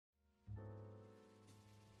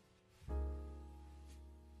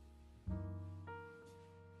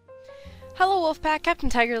Hello Wolfpack, Captain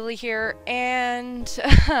Tigerly here, and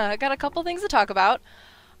I got a couple things to talk about.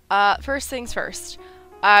 First things first,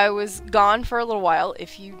 I was gone for a little while,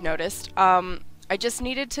 if you noticed. I just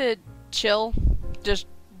needed to chill, just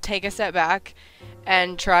take a step back,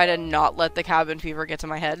 and try to not let the cabin fever get to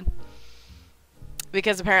my head.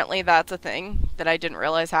 Because apparently that's a thing that I didn't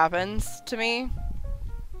realize happens to me.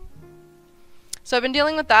 So I've been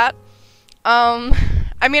dealing with that.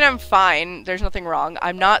 I mean, I'm fine. There's nothing wrong.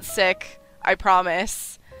 I'm not sick. I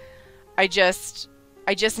promise. I just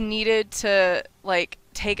needed to, like,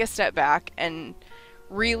 take a step back and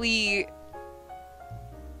really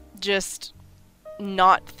just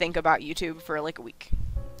not think about YouTube for, like, a week.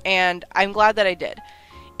 And I'm glad that I did.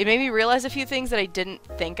 It made me realize a few things that I didn't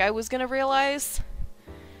think I was gonna realize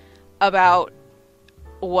about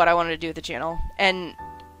what I wanted to do with the channel. And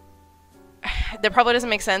that probably doesn't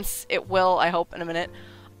make sense. It will, I hope, in a minute.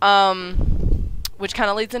 Which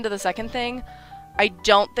kind of leads into the second thing. I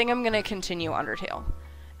don't think I'm going to continue Undertale.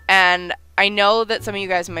 And I know that some of you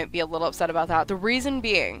guys might be a little upset about that. The reason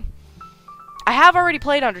being, I have already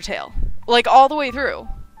played Undertale. Like, all the way through.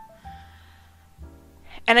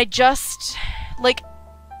 And I just, like,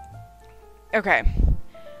 okay.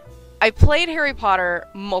 I played Harry Potter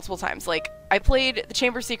multiple times. Like, I played the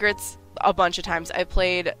Chamber of Secrets a bunch of times. I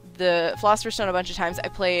played the Philosopher's Stone a bunch of times. I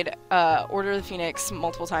played Order of the Phoenix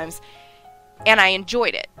multiple times. And I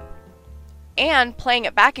enjoyed it. And playing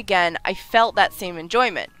it back again, I felt that same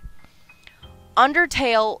enjoyment.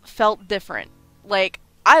 Undertale felt different. Like,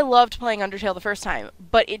 I loved playing Undertale the first time,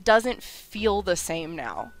 but it doesn't feel the same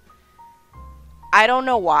now. I don't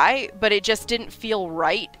know why, but it just didn't feel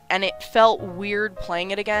right, and it felt weird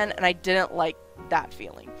playing it again, and I didn't like that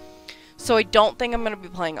feeling. So I don't think I'm going to be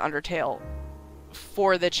playing Undertale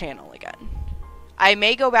for the channel again. I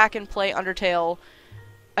may go back and play Undertale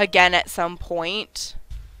again at some point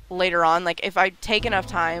later on. Like, if I take enough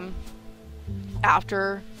time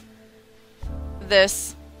after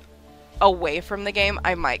this away from the game,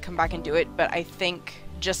 I might come back and do it, but I think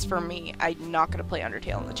just for me, I'm not going to play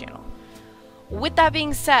Undertale on the channel. With that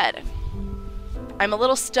being said, I'm a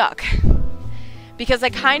little stuck because I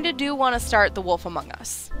kind of do want to start The Wolf Among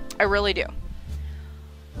Us. I really do.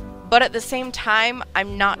 But at the same time,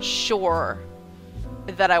 I'm not sure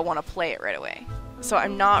that I want to play it right away. So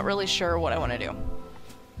I'm not really sure what I want to do.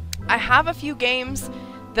 I have a few games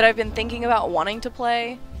that I've been thinking about wanting to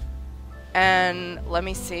play. And let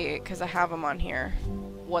me see, because I have them on here,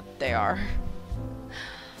 what they are.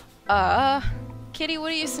 Kitty,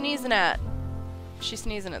 what are you sneezing at? She's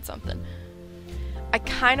sneezing at something. I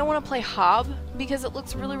kind of want to play Hob because it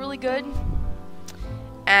looks really, really good.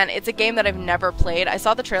 And it's a game that I've never played. I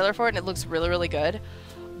saw the trailer for it and it looks really, really good.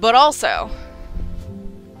 But also,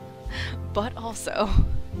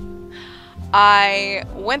 I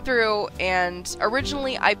went through and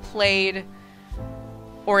originally I played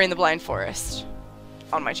Ori and the Blind Forest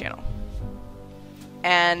on my channel.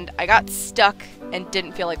 And I got stuck and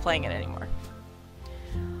didn't feel like playing it anymore.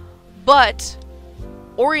 But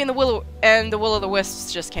Ori and the Will o' the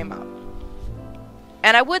Wisps just came out.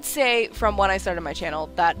 And I would say from when I started my channel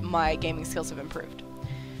that my gaming skills have improved.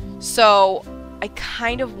 So I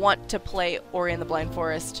kind of want to play Ori and the Blind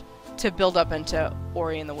Forest to build up into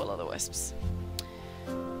Ori and the Will o' the Wisps.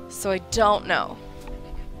 So I don't know.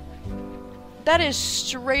 That is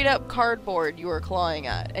straight up cardboard you are clawing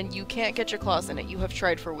at, and you can't get your claws in it. You have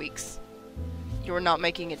tried for weeks. You are not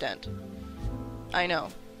making a dent. I know.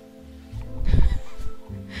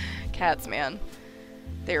 Cats, man.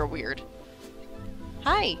 They are weird.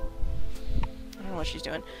 Hi! I don't know what she's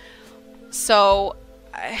doing. So,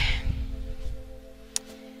 I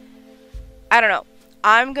don't know.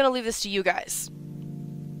 I'm gonna leave this to you guys.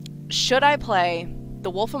 Should I play The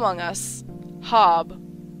Wolf Among Us, Hob,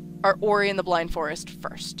 or Ori and the Blind Forest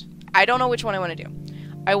first? I don't know which one I want to do.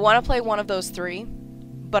 I want to play one of those three,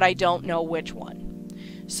 but I don't know which one.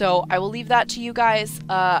 So I will leave that to you guys.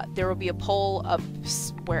 There will be a poll up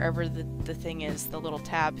wherever the thing is, the little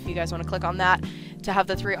tab, if you guys want to click on that to have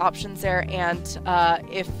the three options there. And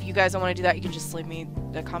if you guys don't want to do that, you can just leave me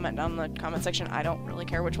a comment down in the comment section. I don't really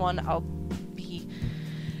care which one. I'll be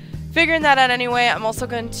figuring that out anyway. I'm also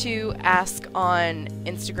going to ask on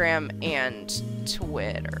Instagram and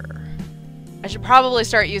Twitter. I should probably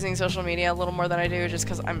start using social media a little more than I do just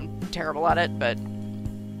because I'm terrible at it, but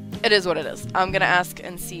it is what it is. I'm gonna ask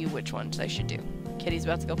and see which ones I should do. Kitty's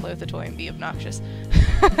about to go play with the toy and be obnoxious.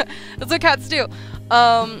 That's what cats do.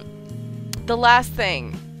 The last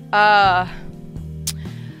thing.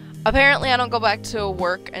 Apparently I don't go back to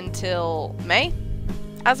work until May,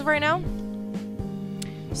 as of right now.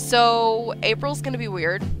 So April's gonna be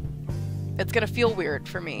weird. It's gonna feel weird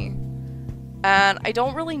for me. And I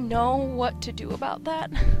don't really know what to do about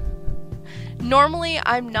that. Normally,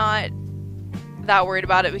 I'm not that worried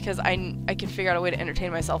about it because I can figure out a way to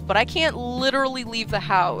entertain myself, but I can't literally leave the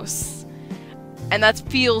house. And that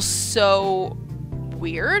feels so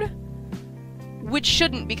weird. Which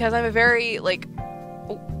shouldn't, because I'm a very, like,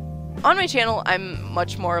 on my channel, I'm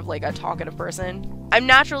much more of, like, a talkative person. I'm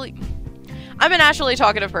a naturally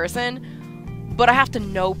talkative person, but I have to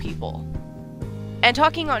know people. And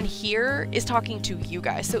talking on here is talking to you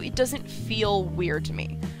guys, so it doesn't feel weird to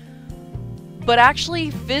me. But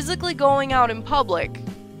actually, physically going out in public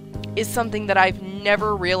is something that I've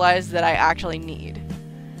never realized that I actually need.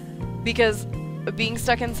 Because being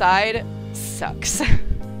stuck inside sucks.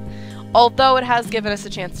 Although it has given us a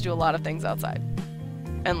chance to do a lot of things outside.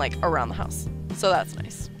 And, like, around the house. So that's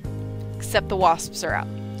nice. Except the wasps are out.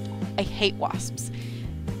 I hate wasps.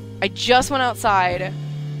 I just went outside,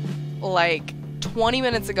 like, 20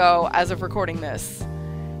 minutes ago as of recording this.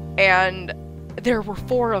 And there were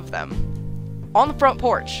 4 of them. On the front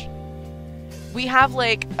porch. We have,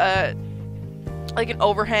 like, an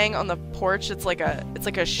overhang on the porch. It's like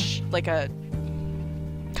a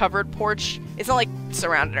covered porch. It's not like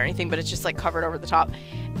surrounded or anything, but it's just like covered over the top.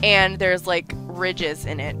 And there's like ridges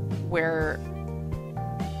in it where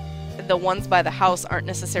the ones by the house aren't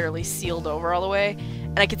necessarily sealed over all the way.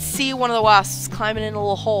 And I could see one of the wasps climbing in a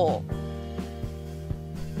little hole.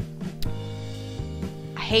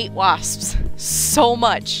 I hate wasps so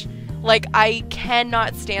much. Like, I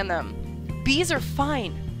cannot stand them. Bees are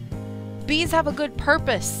fine. Bees have a good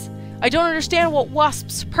purpose. I don't understand what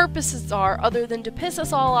wasps' purposes are other than to piss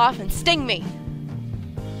us all off and sting me.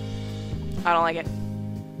 I don't like it.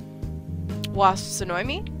 Wasps annoy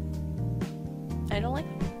me. I don't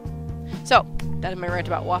like them. So, that is my rant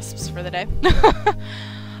about wasps for the day.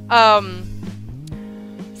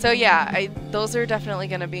 So yeah, those are definitely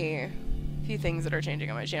going to be a few things that are changing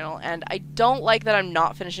on my channel. And I don't like that I'm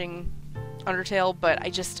not finishing Undertale, but I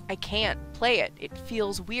can't play it. It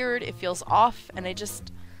feels weird, it feels off, and I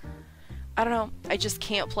don't know, I just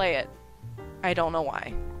can't play it. I don't know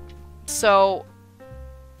why. So,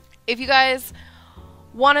 if you guys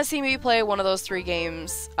want to see me play one of those 3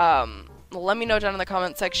 games, let me know down in the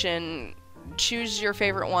comment section. Choose your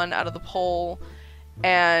favorite one out of the poll,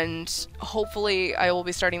 and hopefully I will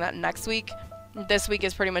be starting that next week. This week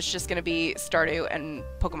is pretty much just going to be Stardew and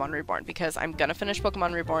Pokemon Reborn, because I'm going to finish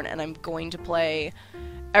Pokemon Reborn, and I'm going to play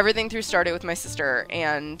everything through Stardew with my sister.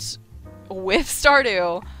 And with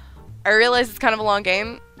Stardew, I realize it's kind of a long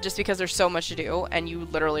game, just because there's so much to do, and you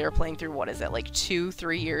literally are playing through, what is it, like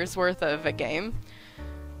 2-3 years worth of a game.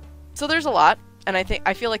 So there's a lot, and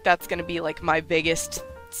I feel like that's going to be like my biggest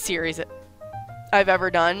series I've ever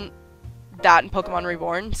done, that and Pokemon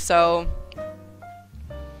Reborn. So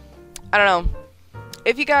I don't know.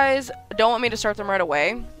 If you guys don't want me to start them right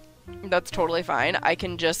away, that's totally fine. I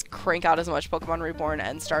can just crank out as much Pokemon Reborn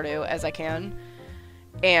and Stardew as I can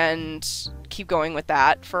and keep going with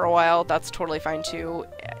that for a while. That's totally fine too.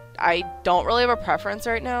 I don't really have a preference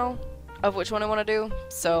right now of which one I want to do,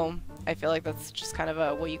 so I feel like that's just kind of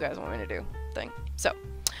a what you guys want me to do thing. So,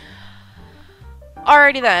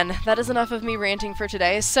 alrighty then, that is enough of me ranting for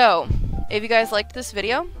today. So, if you guys liked this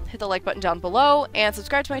video, hit the like button down below and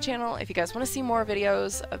subscribe to my channel if you guys want to see more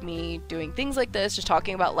videos of me doing things like this, just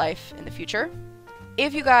talking about life in the future.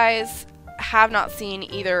 If you guys have not seen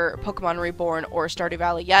either Pokemon Reborn or Stardew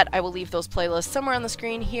Valley yet, I will leave those playlists somewhere on the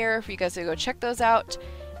screen here for you guys to go check those out.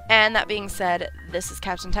 And that being said, this is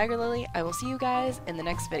Captain Tiger Lily. I will see you guys in the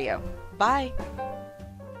next video. Bye!